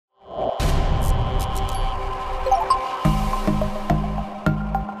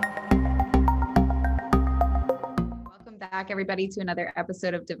back, everybody, to another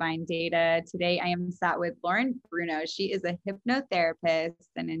episode of Divine Data. Today, I am sat with Lauren Bruno. She is a hypnotherapist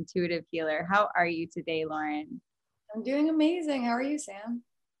and intuitive healer. How are you today, Lauren? I'm doing amazing. How are you, Sam?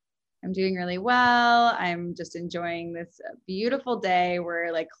 I'm doing really well. I'm just enjoying this beautiful day.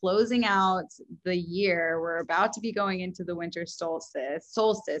 We're like closing out the year. We're about to be going into the winter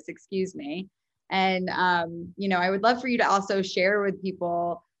solstice, excuse me. And, I would love for you to also share with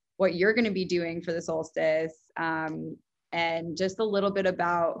people what you're going to be doing for the solstice, and just a little bit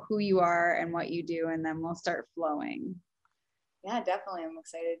about who you are and what you do. And then we'll start flowing. Yeah, definitely. I'm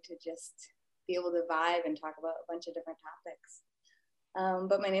excited to just be able to vibe and talk about a bunch of different topics.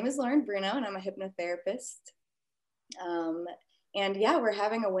 But my name is Lauren Bruno, and I'm a hypnotherapist. And yeah, we're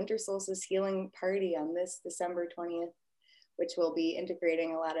having a winter solstice healing party on this December 20th, which will be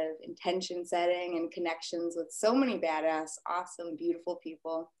integrating a lot of intention setting and connections with so many badass, awesome, beautiful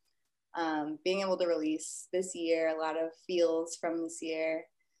people. Being able to release this year, a lot of feels from this year,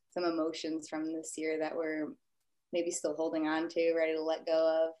 some emotions from this year that we're maybe still holding on to, ready to let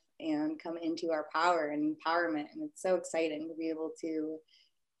go of, and come into our power and empowerment. And it's so exciting to be able to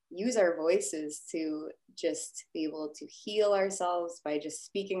use our voices to just be able to heal ourselves by just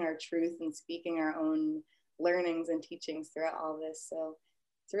speaking our truth and speaking our own learnings and teachings throughout all this. So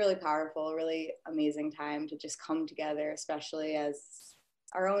it's a really powerful, really amazing time to just come together, especially as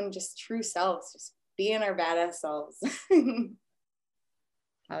our own just true selves, just being our badass selves.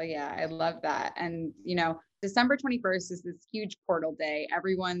 Oh yeah, I love that. And December 21st is this huge portal day.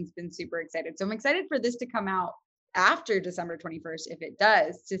 Everyone's been super excited. So I'm excited for this to come out after December 21st, if it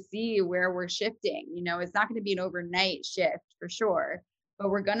does, to see where we're shifting. It's not going to be an overnight shift for sure, but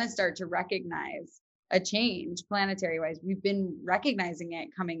we're going to start to recognize a change planetary wise. We've been recognizing it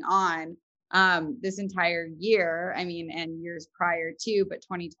coming on this entire year. I mean, and years prior too, but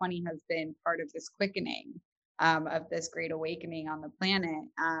 2020 has been part of this quickening of this great awakening on the planet.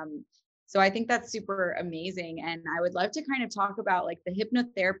 So I think that's super amazing. And I would love to kind of talk about like the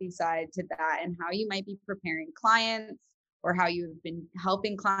hypnotherapy side to that and how you might be preparing clients or how you've been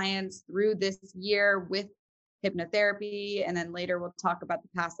helping clients through this year with hypnotherapy. And then later we'll talk about the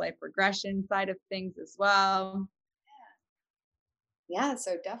past life regression side of things as well. Yeah,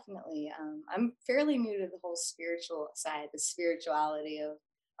 so definitely. I'm fairly new to the whole spiritual side, the spirituality of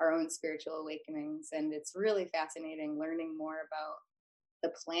our own spiritual awakenings. And it's really fascinating learning more about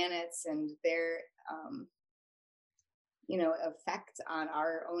the planets and their effect on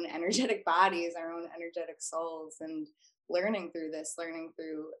our own energetic bodies, our own energetic souls, and learning through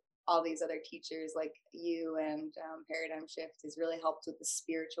all these other teachers like you and Paradigm Shift has really helped with the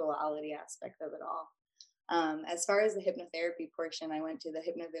spirituality aspect of it all. As far as the hypnotherapy portion, I went to the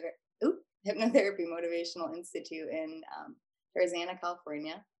Hypnotherapy Motivational Institute in Tarzana,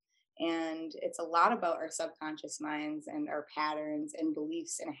 California. And it's a lot about our subconscious minds and our patterns and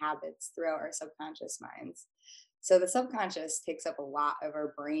beliefs and habits throughout our subconscious minds. So the subconscious takes up a lot of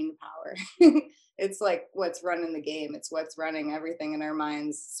our brain power. It's like what's running the game. It's what's running everything in our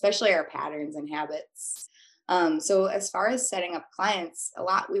minds, especially our patterns and habits. So as far as setting up clients, a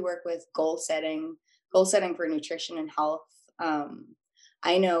lot we work with goal setting for nutrition and health.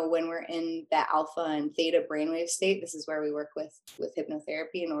 I know when we're in that alpha and theta brainwave state, this is where we work with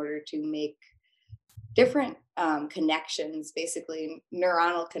hypnotherapy in order to make different connections, basically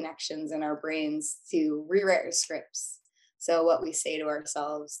neuronal connections in our brains to rewrite our scripts. So what we say to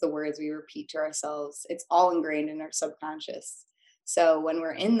ourselves, the words we repeat to ourselves, it's all ingrained in our subconscious. So when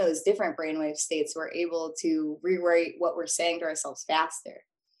we're in those different brainwave states, we're able to rewrite what we're saying to ourselves faster.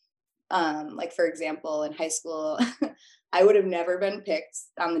 Like for example, in high school, I would have never been picked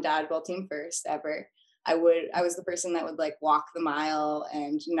on the dodgeball team first ever. I was the person that would like walk the mile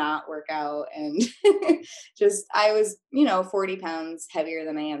and not work out and I was, 40 pounds heavier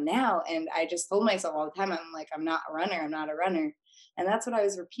than I am now. And I just told myself all the time, I'm like, I'm not a runner. And that's what I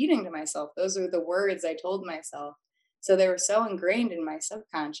was repeating to myself. Those are the words I told myself. So they were so ingrained in my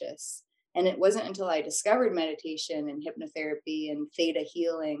subconscious. And it wasn't until I discovered meditation and hypnotherapy and theta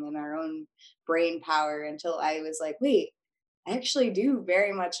healing and our own brain power until I was like, wait, I actually do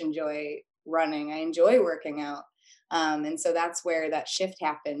very much enjoy running. I enjoy working out. And so that's where that shift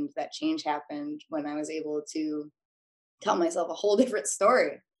happened, that change happened when I was able to tell myself a whole different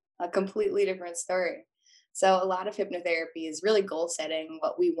story, a completely different story. So a lot of hypnotherapy is really goal setting,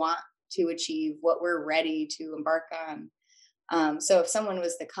 what we want to achieve, what we're ready to embark on. So if someone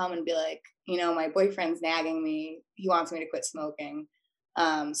was to come and be like, my boyfriend's nagging me, he wants me to quit smoking.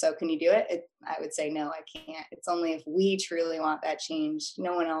 So can you do it? I would say, no, I can't. It's only if we truly want that change.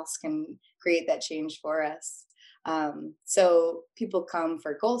 No one else can create that change for us. So people come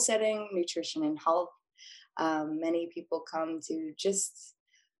for goal setting, nutrition and health. Many people come to just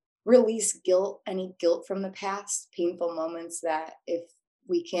release guilt, any guilt from the past, painful moments that if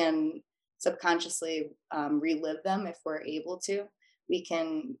we can subconsciously relive them, if we're able to, we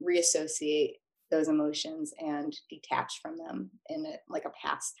can reassociate those emotions and detach from them in like a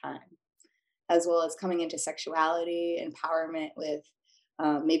past time, as well as coming into sexuality, empowerment with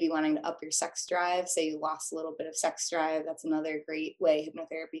maybe wanting to up your sex drive. Say you lost a little bit of sex drive. That's another great way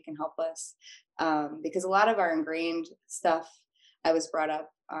hypnotherapy can help us. Because a lot of our ingrained stuff, I was brought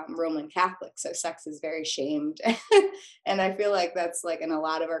up Roman Catholic, so sex is very shamed. And I feel like that's like in a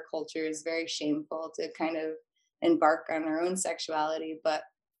lot of our cultures, very shameful to kind of embark on our own sexuality. But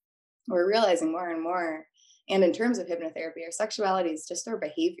we're realizing more and more, and in terms of hypnotherapy, our sexuality is just our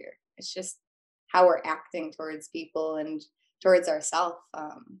behavior. It's just how we're acting towards people and towards ourselves,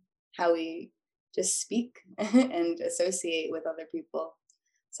 how we just speak and associate with other people.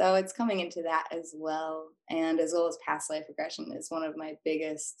 So it's coming into that as well. And as well as past life regression is one of my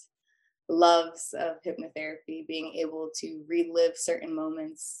biggest loves of hypnotherapy, being able to relive certain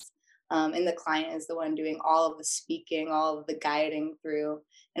moments. And the client is the one doing all of the speaking, all of the guiding through,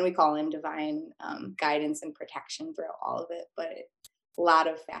 and we call in divine guidance and protection throughout all of it. But a lot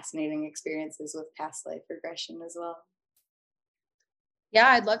of fascinating experiences with past life regression as well. Yeah,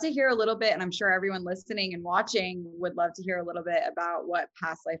 I'd love to hear a little bit, and I'm sure everyone listening and watching would love to hear a little bit about what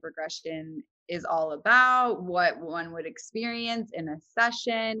past life regression is all about, what one would experience in a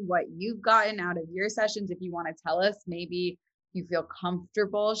session, what you've gotten out of your sessions. If you want to tell us, maybe you feel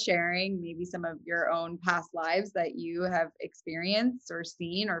comfortable sharing maybe some of your own past lives that you have experienced or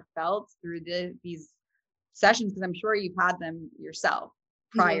seen or felt through these sessions, because I'm sure you've had them yourself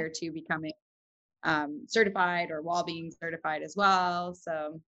Mhm. prior to becoming certified or while being certified as well.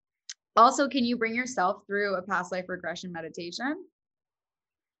 So, also, can you bring yourself through a past life regression meditation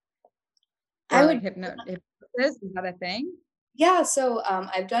I or like would, hypnosis? Is that a thing? yeah. So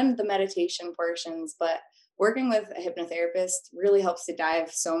I've done the meditation portions, but working with a hypnotherapist really helps to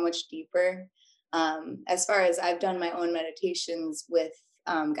dive so much deeper. As far as I've done my own meditations with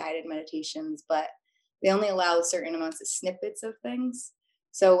guided meditations, but they only allow certain amounts of snippets of things.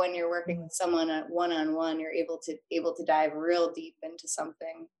 So when you're working Mhm. with someone at one-on-one, you're able to dive real deep into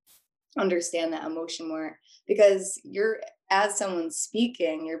something, understand that emotion more, because you're, as someone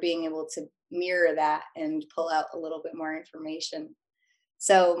speaking, you're being able to mirror that and pull out a little bit more information.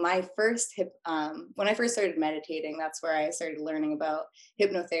 So my first when I first started meditating, that's where I started learning about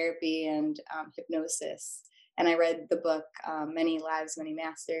hypnotherapy and hypnosis. And I read the book Many Lives, Many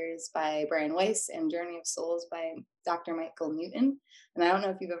Masters by Brian Weiss and Journey of Souls by Dr. Michael Newton. And I don't know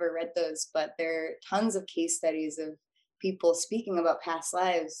if you've ever read those, but there are tons of case studies of people speaking about past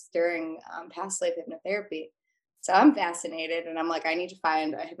lives during past life hypnotherapy. So I'm fascinated and I'm like, I need to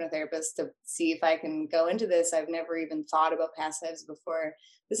find a hypnotherapist to see if I can go into this. I've never even thought about past lives before.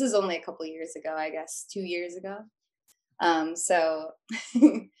 This is only a couple years ago, I guess, 2 years ago. So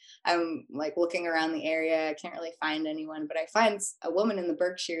I'm like looking around the area. I can't really find anyone, but I find a woman in the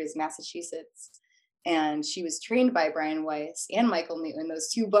Berkshires, Massachusetts, and she was trained by Brian Weiss and Michael Newton, those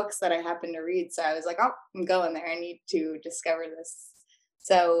two books that I happened to read. So I was like, oh, I'm going there. I need to discover this.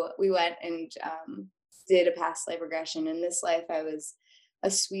 So we went and did a past life regression. In this life, I was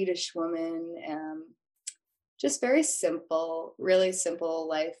a Swedish woman. Just very simple, really simple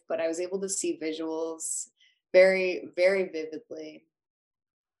life, but I was able to see visuals very, very vividly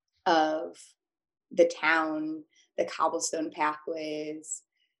of the town, the cobblestone pathways,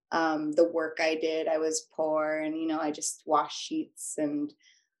 the work I did. I was poor and, I just washed sheets and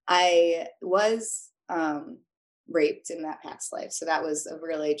I was raped in that past life. So that was a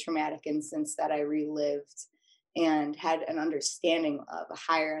really traumatic instance that I relived and had an understanding of, a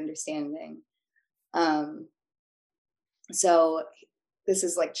higher understanding. Um, so this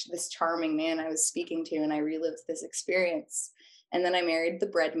is like this charming man I was speaking to, and I relived this experience. And then I married the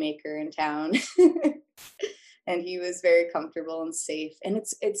bread maker in town. And he was very comfortable and safe. And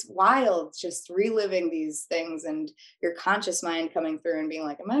it's wild just reliving these things and your conscious mind coming through and being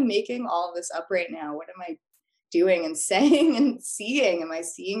like, am I making all of this up right now? What am I doing and saying and seeing? Am I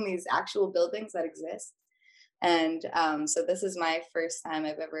seeing these actual buildings that exist? And so this is my first time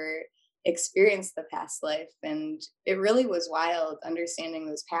I've ever experienced the past life. And it really was wild understanding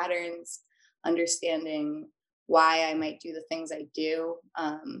those patterns, understanding why I might do the things I do,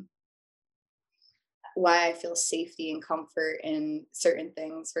 why I feel safety and comfort in certain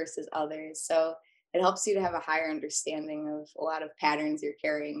things versus others. So it helps you to have a higher understanding of a lot of patterns you're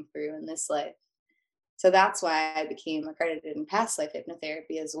carrying through in this life. So that's why I became accredited in past life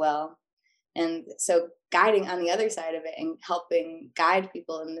hypnotherapy as well. And so guiding on the other side of it and helping guide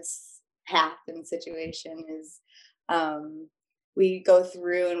people in this path and situation is we go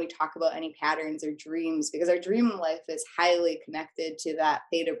through and we talk about any patterns or dreams, because our dream life is highly connected to that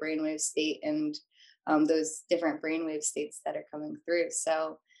theta brainwave state and those different brainwave states that are coming through.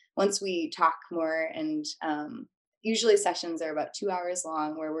 So once we talk more, and usually sessions are about 2 hours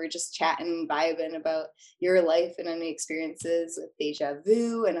long, where we're just chatting and vibing about your life and any experiences with deja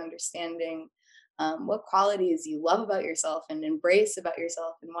vu and understanding what qualities you love about yourself and embrace about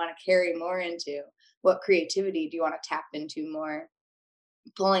yourself and want to carry more into. What creativity do you want to tap into more?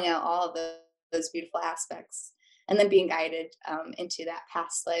 Pulling out all of those beautiful aspects, and then being guided into that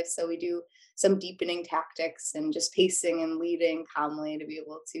past life. So we do some deepening tactics and just pacing and leading calmly to be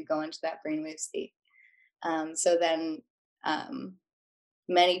able to go into that brainwave state. So then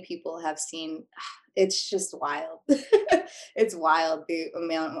many people have seen, it's just wild. It's wild the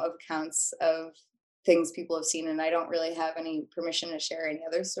amount of accounts of things people have seen. And I don't really have any permission to share any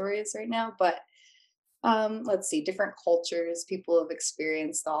other stories right now, but let's see, different cultures people have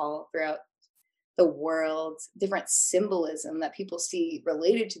experienced all throughout the world, different symbolism that people see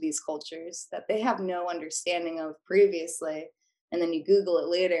related to these cultures that they have no understanding of previously. And then you Google it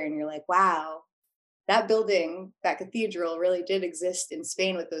later and you're like, wow, that building, that cathedral really did exist in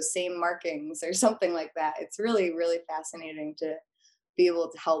Spain with those same markings or something like that. It's really, really fascinating to be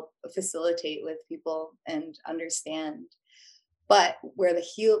able to help facilitate with people and understand. But where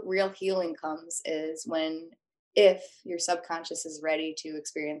the real healing comes is when, if your subconscious is ready to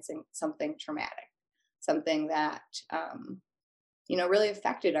experiencing something traumatic, something that really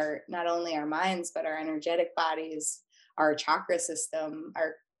affected our, not only our minds but our energetic bodies, our chakra system,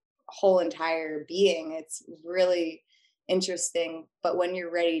 our whole entire being. It's really interesting. But when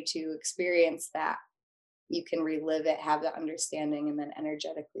you're ready to experience that, you can relive it, have the understanding, and then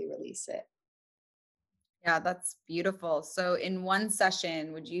energetically release it. Yeah, that's beautiful. So, in one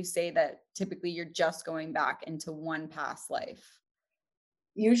session, would you say that typically you're just going back into one past life?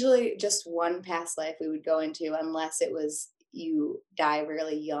 Usually just one past life we would go into, unless it was you die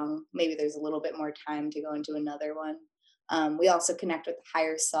really young. Maybe there's a little bit more time to go into another one. We also connect with the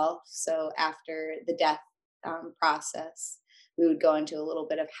higher self. So after the death process, we would go into a little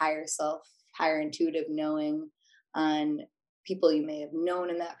bit of higher self, higher intuitive knowing on people you may have known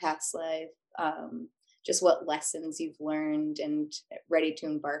in that past life, just what lessons you've learned and ready to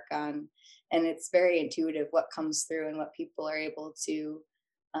embark on. And it's very intuitive what comes through and what people are able to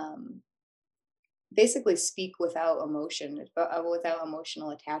um, basically speak without emotion, without emotional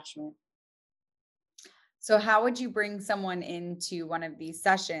attachment. So how would you bring someone into one of these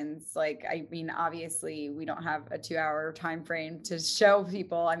sessions? Like, I mean, obviously, we don't have a 2-hour time frame to show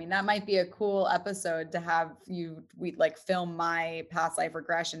people. I mean, that might be a cool episode to have you we like film my past life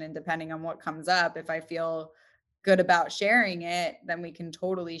regression, and depending on what comes up, if I feel good about sharing it, then we can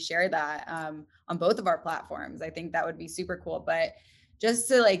totally share that on both of our platforms. I think that would be super cool. But just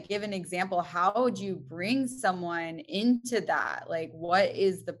to like give an example, how would you bring someone into that? Like, what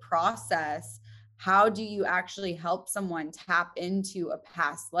is the process? How do you actually help someone tap into a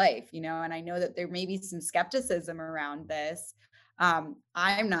past life? And I know that there may be some skepticism around this. I'm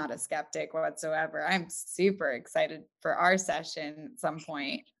not a skeptic whatsoever. I'm super excited for our session at some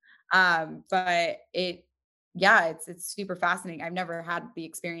point. But yeah, it's super fascinating. I've never had the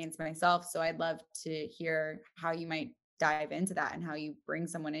experience myself, so I'd love to hear how you might dive into that and how you bring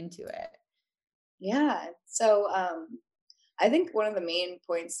someone into it. Yeah. So I think one of the main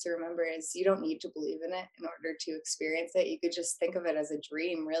points to remember is you don't need to believe in it in order to experience it. You could just think of it as a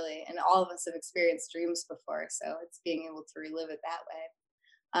dream, really. And all of us have experienced dreams before. So it's being able to relive it that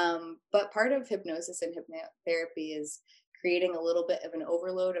way. But part of hypnosis and hypnotherapy is creating a little bit of an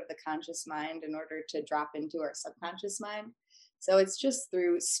overload of the conscious mind in order to drop into our subconscious mind. So it's just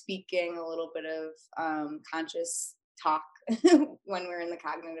through speaking a little bit of conscious talk when we're in the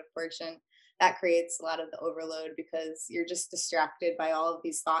cognitive portion that creates a lot of the overload, because you're just distracted by all of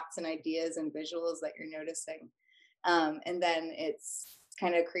these thoughts and ideas and visuals that you're noticing. And then it's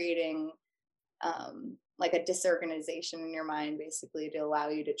kind of creating like a disorganization in your mind, basically, to allow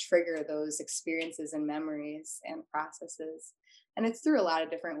you to trigger those experiences and memories and processes. And it's through a lot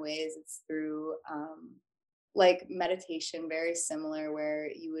of different ways. It's through like meditation, very similar, where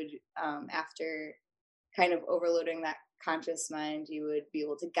you would, after kind of overloading that conscious mind, you would be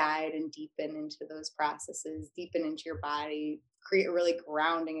able to guide and deepen into those processes, deepen into your body, create a really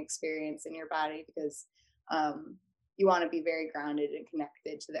grounding experience in your body, because you want to be very grounded and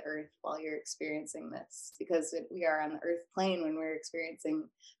connected to the earth while you're experiencing this, because we are on the earth plane when we're experiencing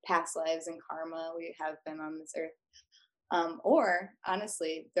past lives and karma. We have been on this earth. Or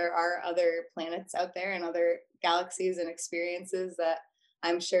honestly, there are other planets out there and other galaxies and experiences that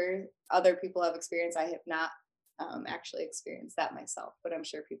I'm sure other people have experienced. I have not actually experienced that myself, but I'm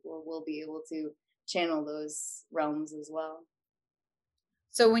sure people will be able to channel those realms as well.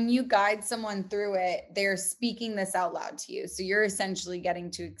 So when you guide someone through it, they're speaking this out loud to you. So you're essentially getting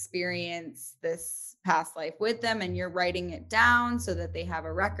to experience this past life with them and you're writing it down so that they have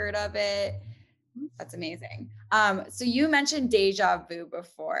a record of it. That's amazing. So you mentioned deja vu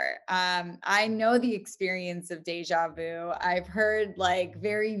before. I know the experience of deja vu. I've heard like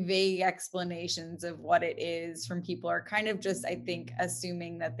very vague explanations of what it is from people are kind of just, I think,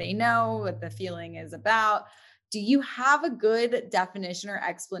 assuming that they know what the feeling is about. Do you have a good definition or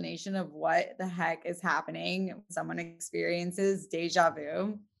explanation of what the heck is happening when someone experiences deja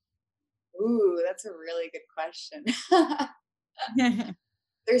vu? Ooh, that's a really good question.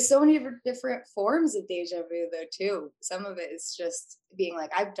 There's so many different forms of deja vu though too. Some of it is just being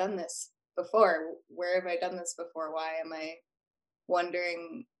like, I've done this before. Where have I done this before? Why am I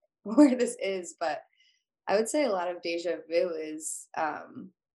wondering where this is? But I would say a lot of deja vu is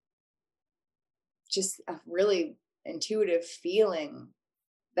just a really intuitive feeling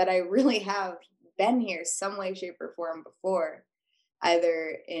that I really have been here some way, shape, or form before,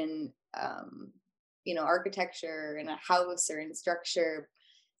 either in architecture, in a house, or in structure,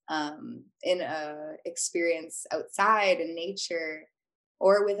 in a experience outside in nature,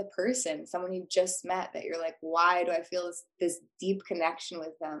 or with a person, someone you just met that you're like, why do I feel this deep connection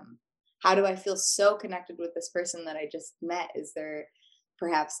with them? How do I feel so connected with this person that I just met? Is there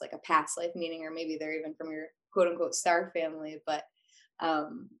perhaps like a past life meaning, or maybe they're even from your quote unquote star family? But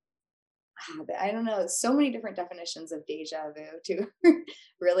um, I don't know. So many different definitions of deja vu to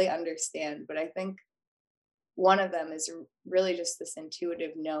really understand. But I think one of them is really just this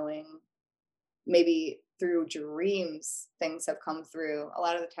intuitive knowing. Maybe through dreams, things have come through. A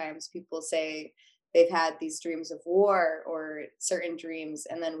lot of the times, people say they've had these dreams of war or certain dreams,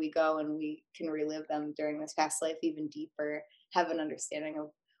 and then we go and we can relive them during this past life even deeper, have an understanding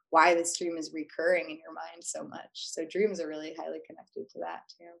of why this dream is recurring in your mind so much. So, dreams are really highly connected to that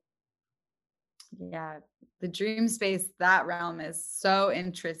too. Yeah, the dream space, that realm is so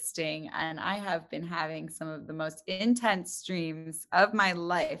interesting. And I have been having some of the most intense dreams of my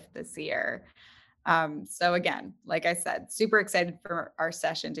life this year. So again, like I said, super excited for our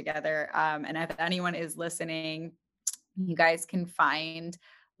session together. And if anyone is listening, you guys can find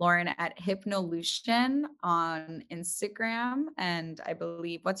Lauren at Hypnolution on Instagram. And I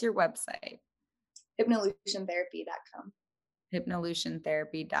believe, what's your website? Hypnolutiontherapy.com.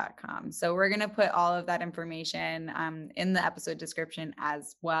 Hypnolutiontherapy.com. So we're going to put all of that information in the episode description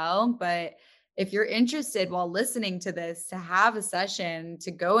as well. But if you're interested while listening to this to have a session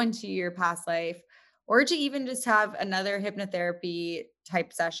to go into your past life or to even just have another hypnotherapy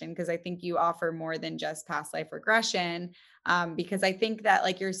type session, because I think you offer more than just past life regression. Because I think that,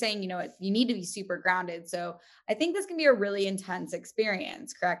 like you're saying, you need to be super grounded. So I think this can be a really intense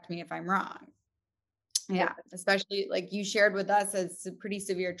experience. Correct me if I'm wrong. Yeah. Yeah, especially like you shared with us as a pretty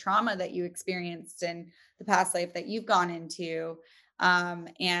severe trauma that you experienced in the past life that you've gone into. And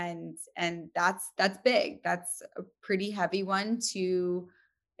that's big. That's a pretty heavy one to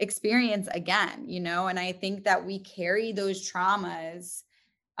experience again, and I think that we carry those traumas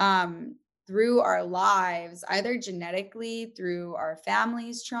um through our lives, either genetically through our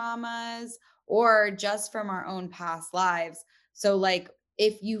family's traumas or just from our own past lives. So like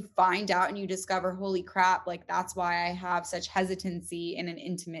if you find out and you discover, holy crap, like that's why I have such hesitancy in an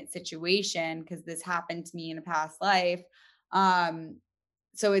intimate situation because this happened to me in a past life. Um,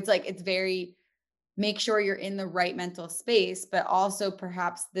 so it's like, it's very, make sure you're in the right mental space, but also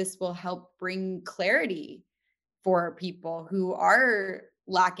perhaps this will help bring clarity for people who are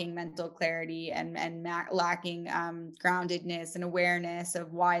lacking mental clarity and lacking groundedness and awareness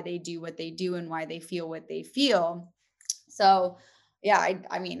of why they do what they do and why they feel what they feel. So, yeah,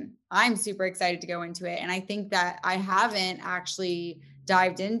 I mean, I'm super excited to go into it. And I think that I haven't actually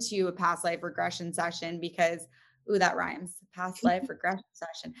dived into a past life regression session because, ooh, that rhymes, past life regression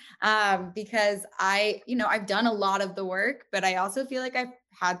session. Because I've done a lot of the work, but I also feel like I've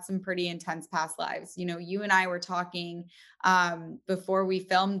had some pretty intense past lives. You and I were talking before we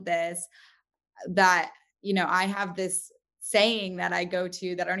filmed this that, I have this saying that I go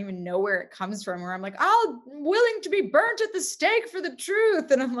to that I don't even know where it comes from, where I'm like, I'm willing to be burnt at the stake for the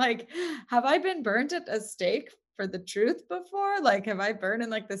truth. And I'm like, have I been burnt at a stake for the truth before? Like, have I burned in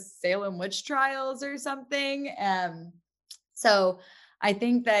like the Salem witch trials or something? So I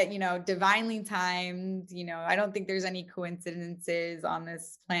think that, divinely timed, I don't think there's any coincidences on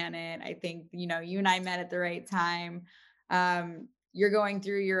this planet. I think, you and I met at the right time. you're going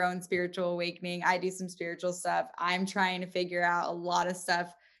through your own spiritual awakening. I do some spiritual stuff. I'm trying to figure out a lot of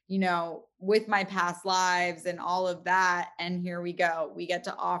stuff, with my past lives and all of that. And here we go. We get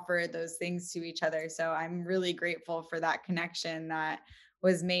to offer those things to each other. So I'm really grateful for that connection that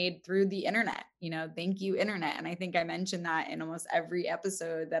was made through the internet. Thank you, internet. And I think I mentioned that in almost every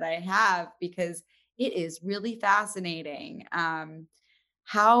episode that I have, because it is really fascinating.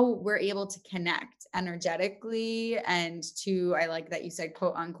 How we're able to connect energetically and to, I like that you said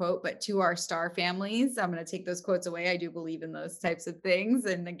quote unquote, but to our star families. I'm going to take those quotes away. I do believe in those types of things.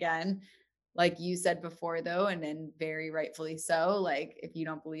 And again, like you said before, though, and then very rightfully so, like if you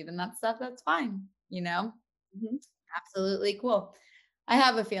don't believe in that stuff, that's fine, Mhm. Absolutely cool. I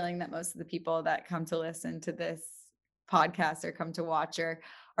have a feeling that most of the people that come to listen to this podcast or come to watch are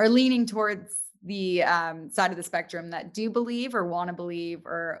leaning towards the side of the spectrum that do believe or want to believe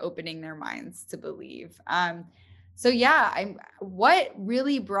or opening their minds to believe. So yeah, what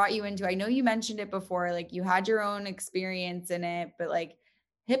really brought you into, I know you mentioned it before, like you had your own experience in it, but like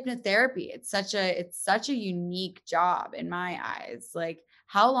hypnotherapy, it's such a unique job in my eyes. Like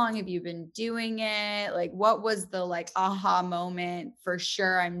how long have you been doing it? Like what was the like aha moment for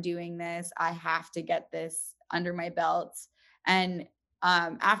sure I'm doing this. I have to get this under my belt. And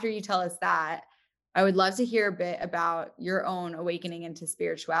after you tell us that, I would love to hear a bit about your own awakening into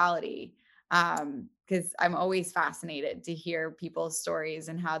spirituality. Because I'm always fascinated to hear people's stories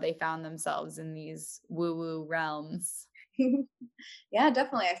and how they found themselves in these woo-woo realms. Yeah,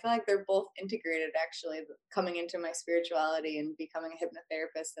 definitely. I feel like they're both integrated actually, coming into my spirituality and becoming a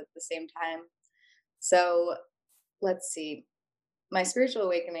hypnotherapist at the same time. So let's see. My spiritual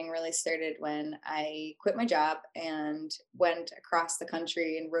awakening really started when I quit my job and went across the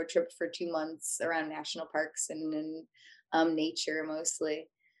country and road tripped for 2 months around national parks and in nature mostly,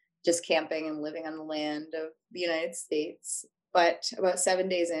 just camping and living on the land of the United States. But about 7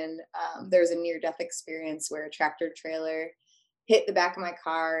 days in, there was a near death experience where a tractor trailer hit the back of my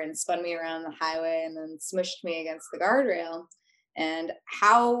car and spun me around the highway and then smushed me against the guardrail. And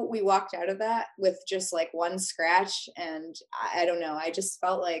how we walked out of that with just like one scratch, and I don't know, I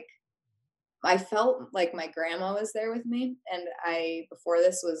felt like my grandma was there with me. And I, before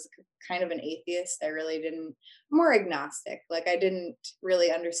this, was kind of an atheist. I really didn't, more agnostic. Like I didn't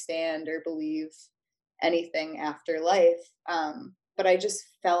really understand or believe anything after life. But I just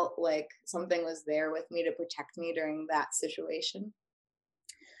felt like something was there with me to protect me during that situation.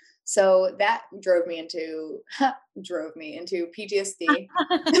 So that drove me into PTSD.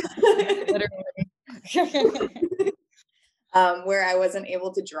 Literally. Where I wasn't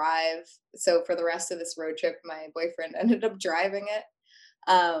able to drive. So for the rest of this road trip, my boyfriend ended up driving it.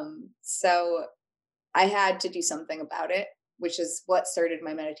 So I had to do something about it, which is what started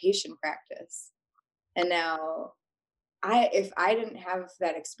my meditation practice. And now if I didn't have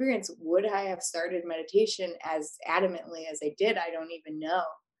that experience, would I have started meditation as adamantly as I did? I don't even know.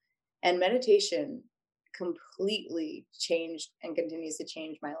 And meditation completely changed and continues to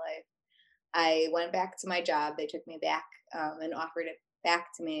change my life. I went back to my job. They took me back and offered it back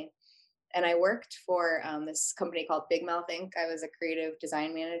to me. And I worked for this company called Big Mouth Inc. I was a creative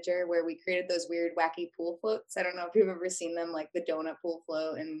design manager where we created those weird, wacky pool floats. I don't know if you've ever seen them, like the donut pool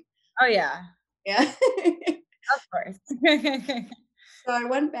float. And Oh yeah, yeah. of course. So I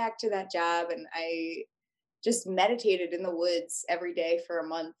went back to that job and I just meditated in the woods every day for a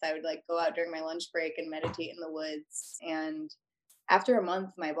month. I would like go out during my lunch break and meditate in the woods. And after a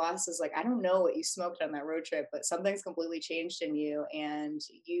month, my boss was like, I don't know what you smoked on that road trip, but something's completely changed in you. And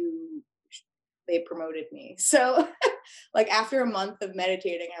they promoted me. So, like, after a month of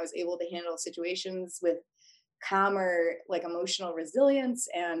meditating, I was able to handle situations with calmer, like, emotional resilience.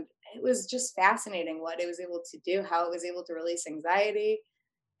 And it was just fascinating what it was able to do, how it was able to release anxiety.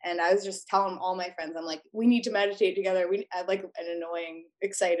 And I was just telling all my friends, I'm like, we need to meditate together. I'm like an annoying,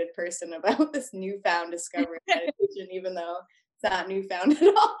 excited person about this newfound discovery of meditation, even though it's not newfound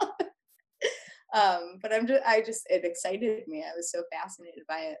at all. But it excited me. I was so fascinated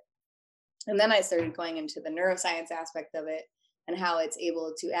by it. And then I started going into the neuroscience aspect of it and how it's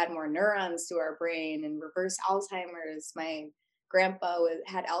able to add more neurons to our brain and reverse Alzheimer's. My grandpa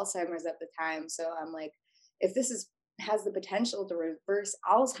had Alzheimer's at the time. So I'm like, if this has the potential to reverse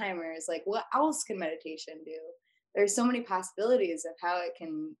Alzheimer's, like what else can meditation do? There's so many possibilities of how it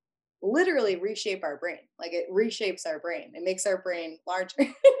can literally reshape our brain. Like it reshapes our brain. It makes our brain larger.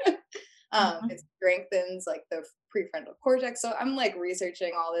 Mhm. It strengthens like the prefrontal cortex. So I'm like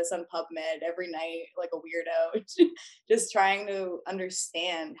researching all this on PubMed every night, like a weirdo, just trying to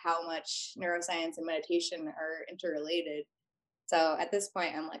understand how much neuroscience and meditation are interrelated So at this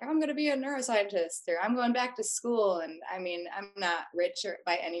point, I'm like, I'm going to be a neuroscientist, or I'm going back to school. And I mean, I'm not rich or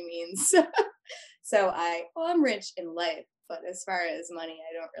by any means. So well, I'm rich in life, but as far as money,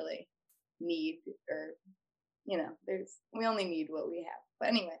 I don't really need, or, we only need what we have. But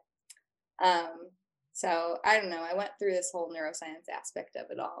anyway, um, so I don't know. I went through this whole neuroscience aspect of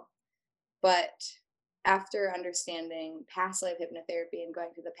it all. But after understanding past life hypnotherapy and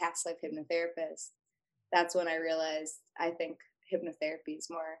going to the past life hypnotherapist, that's when I realized I think hypnotherapy is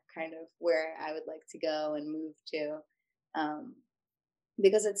more kind of where I would like to go and move to. Um,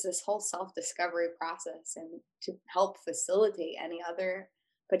 because it's this whole self discovery process, and to help facilitate any other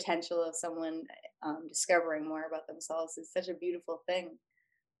potential of someone discovering more about themselves is such a beautiful thing.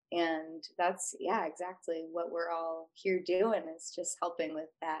 And that's, yeah, exactly what we're all here doing, is just helping with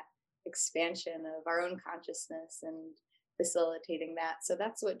that expansion of our own consciousness and facilitating that. So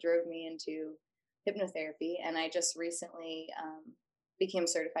that's what drove me into hypnotherapy. And I just recently became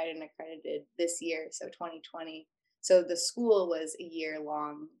certified and accredited this year, so 2020. So the school was a year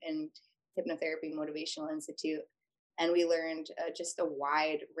long in Hypnotherapy Motivational Institute. And we learned just a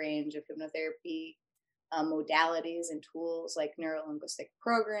wide range of hypnotherapy modalities and tools, like neurolinguistic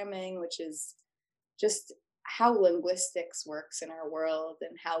programming, which is just how linguistics works in our world,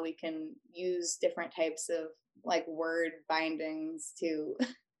 and how we can use different types of like word bindings to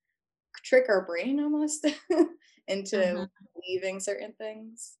trick our brain almost into Mhm. believing certain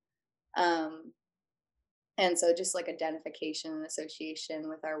things. Um, and so just like identification and association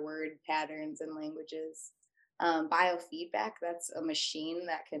with our word patterns and languages. Biofeedback, that's a machine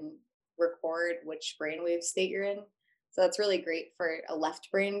that can record which brainwave state you're in. So that's really great for a left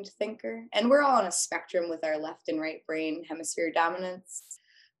brained thinker. And we're all on a spectrum with our left and right brain hemisphere dominance.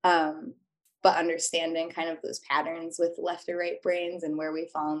 Um, but understanding kind of those patterns with left or right brains and where we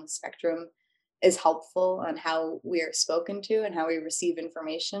fall on the spectrum is helpful on how we are spoken to and how we receive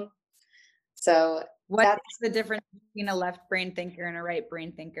information. So What that's, is the difference between a left brain thinker and a right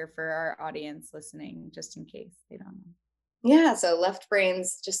brain thinker for our audience listening, just in case they don't know? yeah, so left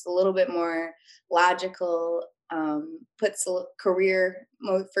brain's just a little bit more logical, puts career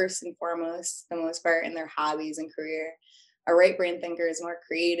first and foremost, the most part, in their hobbies and career. A right brain thinker is more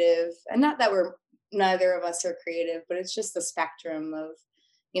creative, and not that we're neither of us are creative, but it's just the spectrum of,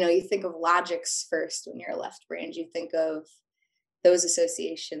 you think of logics first when you're left brained. You think of those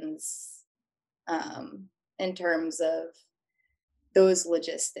associations in terms of those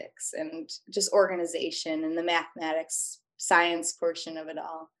logistics and just organization and the mathematics science portion of it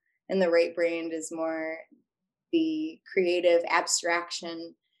all. And the right brain is more the creative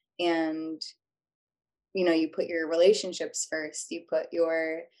abstraction, and you put your relationships first, you put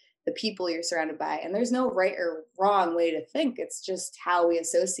the people you're surrounded by, and there's no right or wrong way to think. It's just how we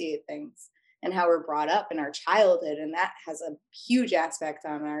associate things and how we're brought up in our childhood, and that has a huge aspect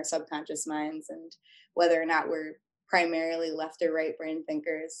on our subconscious minds and whether or not we're primarily left or right brain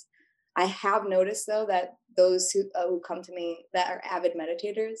thinkers. I have noticed though that those who come to me that are avid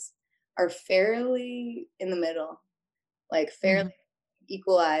meditators are fairly in the middle, like fairly Mhm.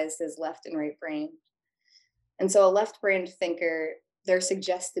 equalized as left and right brain. And so a left-brained thinker, their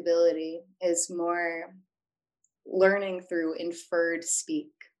suggestibility is more learning through inferred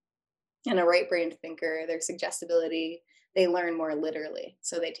speak. And a right-brained thinker, their suggestibility, they learn more literally.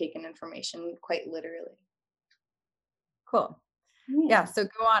 So they take in information quite literally. Cool. Yeah. Yeah, so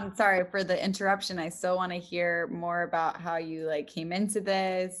go on. Sorry for the interruption. I still want to hear more about how you like came into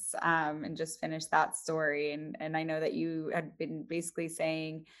this, and just finish that story. And I know that you had been basically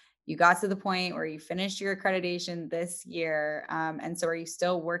saying you got to the point where you finished your accreditation this year. And so are you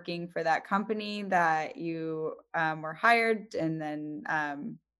still working for that company that you were hired and then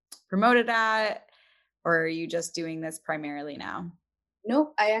promoted at, or are you just doing this primarily now?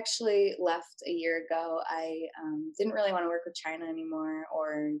 Nope, I actually left a year ago. I didn't really want to work with China anymore,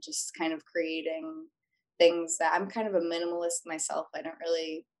 or just kind of creating things that I'm kind of a minimalist myself.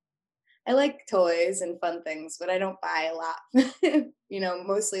 I like toys and fun things, but I don't buy a lot.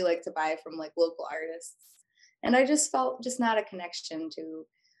 Mostly like to buy from like local artists. And I just felt just not a connection to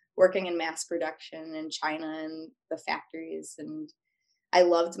working in mass production in China and the factories. And I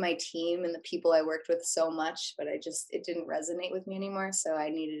loved my team and the people I worked with so much, but it didn't resonate with me anymore. So I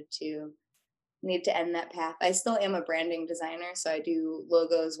need to end that path. I still am a branding designer, so I do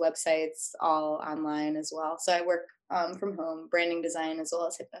logos, websites, all online as well. So I work from home, branding design as well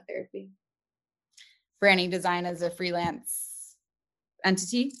as hypnotherapy. Branding design as a freelance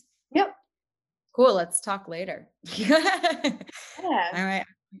entity? Yep. Cool, let's talk later. Yeah. I might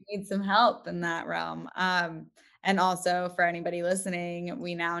need some help in that realm. And also for anybody listening,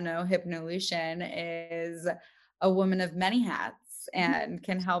 we now know Hypnolution is a woman of many hats and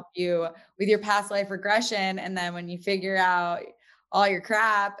can help you with your past life regression. And then when you figure out all your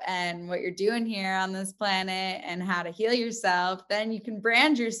crap and what you're doing here on this planet and how to heal yourself, then you can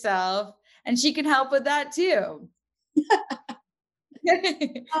brand yourself and she can help with that too.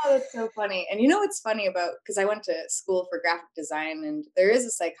 Oh, that's so funny. And you know what's funny about, because I went to school for graphic design and there is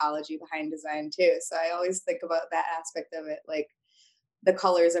a psychology behind design too. So I always think about that aspect of it, like the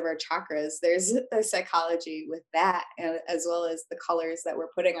colors of our chakras. There's a psychology with that, and as well as the colors that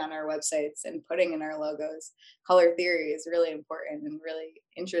we're putting on our websites and putting in our logos. Color theory is really important and really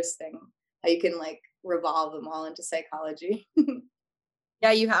interesting. How you can like revolve them all into psychology.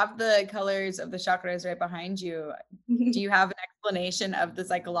 Yeah, you have the colors of the chakras right behind you. Do you have an explanation of the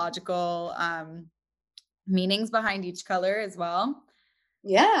psychological meanings behind each color as well?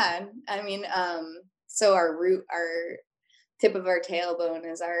 Yeah, I mean, so our root, our tip of our tailbone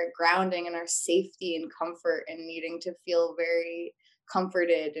is our grounding and our safety and comfort and needing to feel very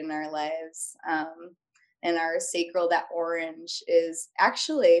comforted in our lives. And our sacral, that orange is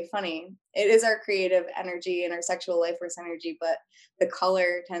actually funny. It is our creative energy and our sexual life force energy, but the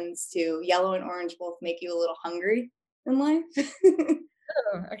color tends to, yellow and orange both make you a little hungry in life.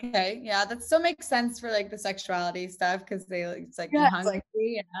 Oh, okay. Yeah, that still makes sense for like the sexuality stuff because it's like Yeah, I'm it's like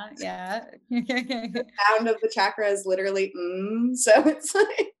hungry. Yeah, yeah. sound of the chakra is literally so it's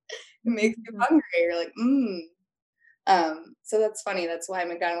like it makes you hungry. You're like so that's funny. That's why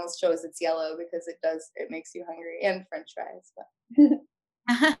McDonald's shows it's yellow, because it makes you hungry, and French fries.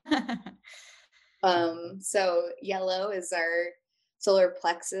 But so yellow is our solar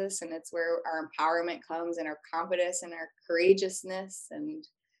plexus, and it's where our empowerment comes, and our confidence and our courageousness and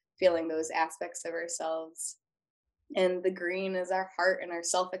feeling those aspects of ourselves. And the green is our heart and our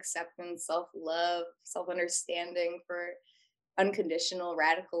self-acceptance, self-love, self-understanding for unconditional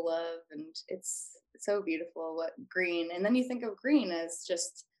radical love. And it's so beautiful what green, and then you think of green as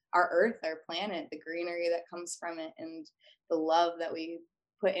just our earth, our planet, the greenery that comes from it, and the love that we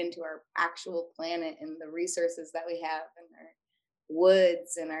put into our actual planet, and the resources that we have, and our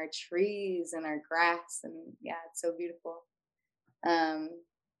woods and our trees and our grass. And yeah, it's so beautiful. um,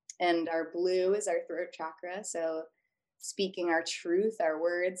 and our blue is our throat chakra, so speaking our truth, our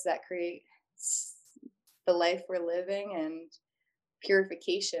words that create the life we're living, and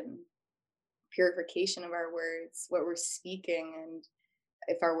purification, purification of our words, what we're speaking, and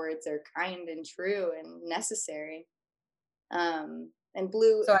if our words are kind and true and necessary. And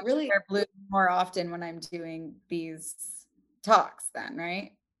blue So I should really, wear blue more often when I'm doing these talks then,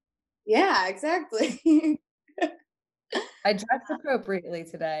 right? yeah, exactly. I dressed appropriately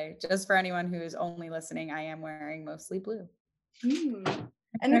today. Just for anyone who is only listening, I am wearing mostly blue. Hmm.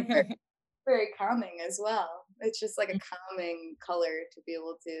 And it's very, very calming as well. It's just like a calming color to be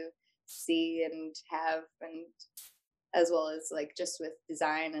able to see and have, and as well as like just with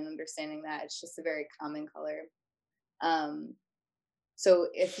design and understanding that it's just a very calming color. Um, So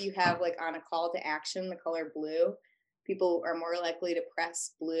if you have like on a call to action the color blue, people are more likely to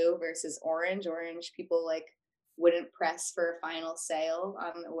press blue versus orange. Orange people like wouldn't press for a final sale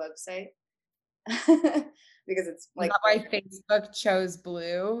on the website because it's Is like, that why Facebook chose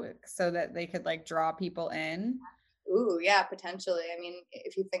blue so that they could like draw people in? ooh, yeah, potentially. I mean,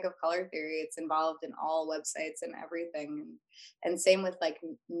 if you think of color theory, it's involved in all websites and everything. And same with like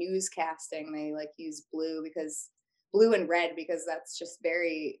newscasting, they like use blue, because blue and red, because that's just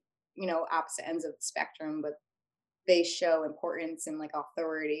very, opposite ends of the spectrum, but they show importance and like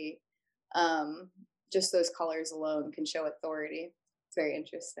authority. Um, just those colors alone can show authority. It's very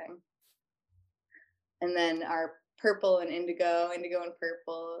interesting. And then our purple and indigo, indigo and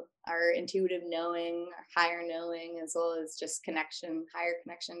purple, our intuitive knowing, our higher knowing, as well as just connection, higher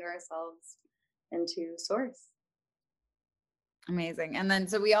connection to ourselves and to source. Amazing. And then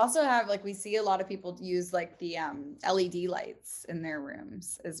so we also have like we see a lot of people use like the LED lights in their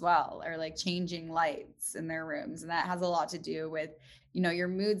rooms as well, or like changing lights in their rooms. And that has a lot to do with, your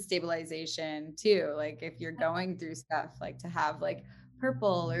mood stabilization too. Like if you're going through stuff, like to have like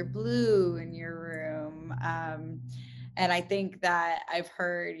purple or blue in your room. And I think that I've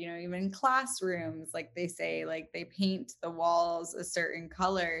heard, even in classrooms, like they say, like they paint the walls a certain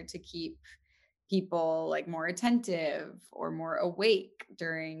color to keep people like more attentive or more awake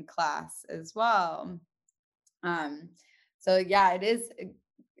during class as well. Um, so yeah, it is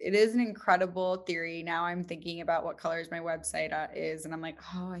an incredible theory. Now I'm thinking about what colors my website is, and I'm like,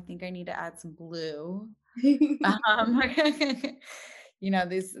 oh, I think I need to add some blue. Um,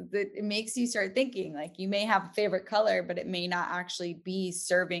 it makes you start thinking like you may have a favorite color, but it may not actually be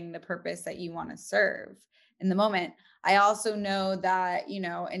serving the purpose that you want to serve. in the moment. I also know that,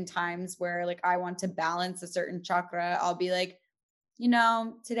 in times where like I want to balance a certain chakra, I'll be like,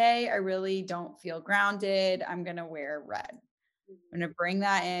 today I really don't feel grounded. I'm going to wear red. I'm going to bring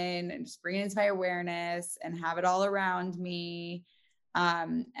that in and just bring it into my awareness and have it all around me.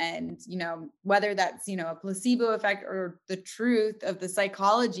 And, whether that's, a placebo effect or the truth of the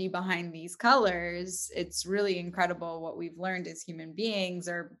psychology behind these colors, it's really incredible what we've learned as human beings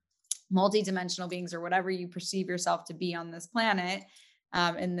or multidimensional beings or whatever you perceive yourself to be on this planet,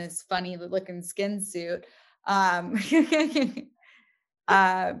 in this funny looking skin suit. But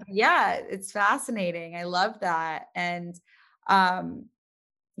yeah, it's fascinating. I love that. And um,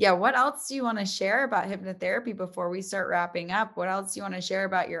 yeah, what else do you want to share about hypnotherapy before we start wrapping up? What else do you want to share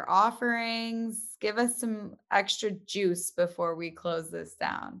about your offerings? Give us some extra juice before we close this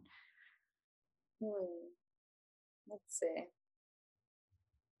down. Hmm, let's see.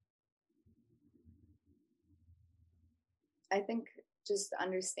 I think just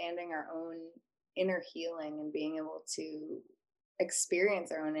understanding our own inner healing and being able to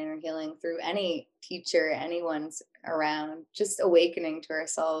experience our own inner healing through any teacher, anyone's around, just awakening to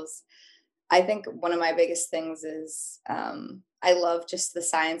ourselves. I think one of my biggest things is I love just the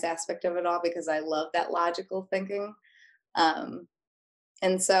science aspect of it all because I love that logical thinking. Um,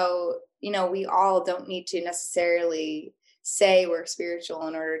 and so, we all don't need to necessarily say we're spiritual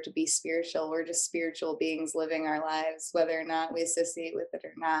in order to be spiritual. We're just spiritual beings living our lives, whether or not we associate with it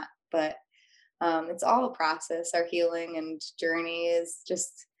or not. But it's all a process. Our healing and journey is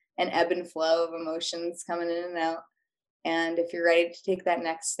just an ebb and flow of emotions coming in and out. And if you're ready to take that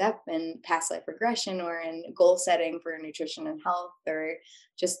next step in past life regression or in goal setting for nutrition and health or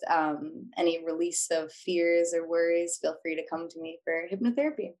just any release of fears or worries, feel free to come to me for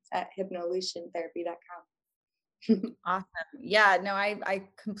hypnotherapy at hypnolutiontherapy.com. Awesome. Yeah, no, I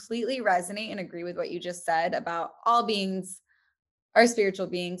completely resonate and agree with what you just said about all beings are spiritual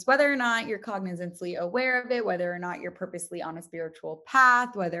beings, whether or not you're cognizantly aware of it, whether or not you're purposely on a spiritual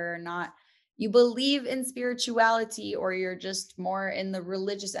path, whether or not you believe in spirituality, or you're just more in the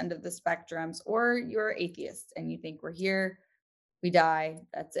religious end of the spectrums, or you're atheist and you think we're here, we die,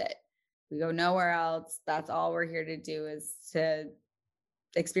 that's it. We go nowhere else. That's all we're here to do is to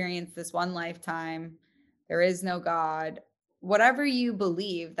experience this one lifetime. There is no God. Whatever you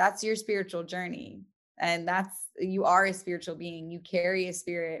believe, that's your spiritual journey. And you are a spiritual being. You carry a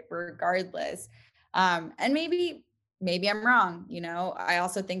spirit regardless. And maybe I'm wrong. I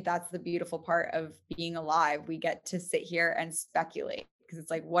also think that's the beautiful part of being alive. We get to sit here and speculate because it's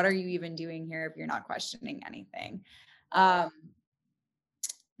like, what are you even doing here if you're not questioning anything? Um,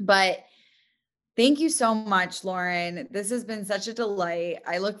 but Thank you so much, Lauren. This has been such a delight.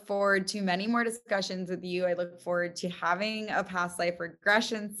 I look forward to many more discussions with you. I look forward to having a past life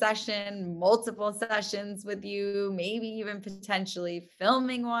regression session, multiple sessions with you, maybe even potentially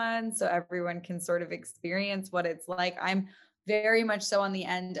filming one so everyone can sort of experience what it's like. I'm very much so on the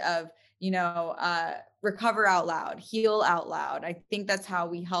end of, recover out loud, heal out loud. I think that's how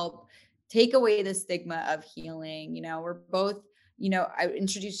we help take away the stigma of healing. We're both I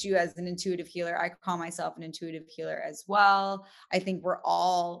introduced you as an intuitive healer. I call myself an intuitive healer as well. I think we're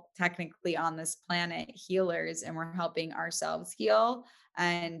all technically on this planet healers and we're helping ourselves heal.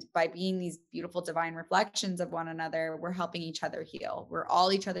 And by being these beautiful divine reflections of one another, we're helping each other heal. We're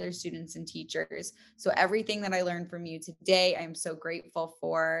all each other's students and teachers. So everything that I learned from you today, I'm so grateful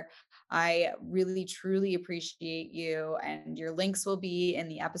for. I really, truly appreciate you. And your links will be in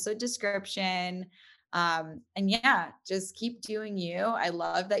the episode description. And yeah, just keep doing you. I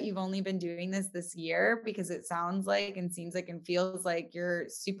love that you've only been doing this year because it sounds like and seems like and feels like you're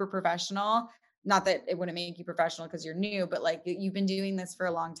super professional. Not that it wouldn't make you professional because you're new, but like you've been doing this for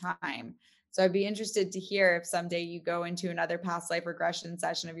a long time. So I'd be interested to hear if someday you go into another past life regression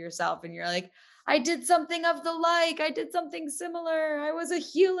session of yourself and you're like, I did something of the like, I did something similar. I was a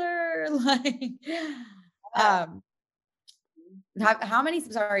healer. Like, um, how many,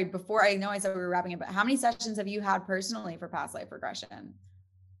 sorry, before I know I said we were wrapping up, but how many sessions have you had personally for past life regression?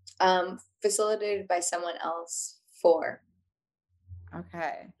 Facilitated by someone else, 4.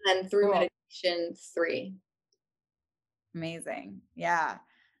 Okay, And then through cool. meditation, 3. Amazing. Yeah.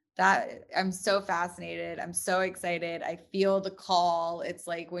 That I'm so fascinated. I'm so excited. I feel the call. It's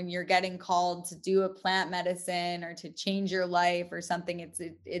like when you're getting called to do a plant medicine or to change your life or something, it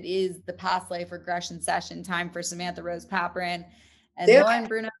is the past life regression session time for Samantha Rose Paprin and Do Lauren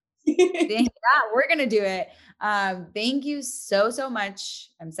Bruno. it. Yeah, we're gonna do it. Thank you so much.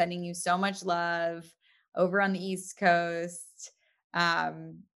 I'm sending you so much love over on the East Coast.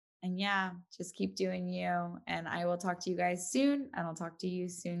 And yeah, just keep doing you. And I will talk to you guys soon. And I'll talk to you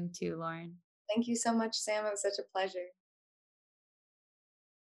soon too, Lauren. Thank you so much, Sam. It was such a pleasure.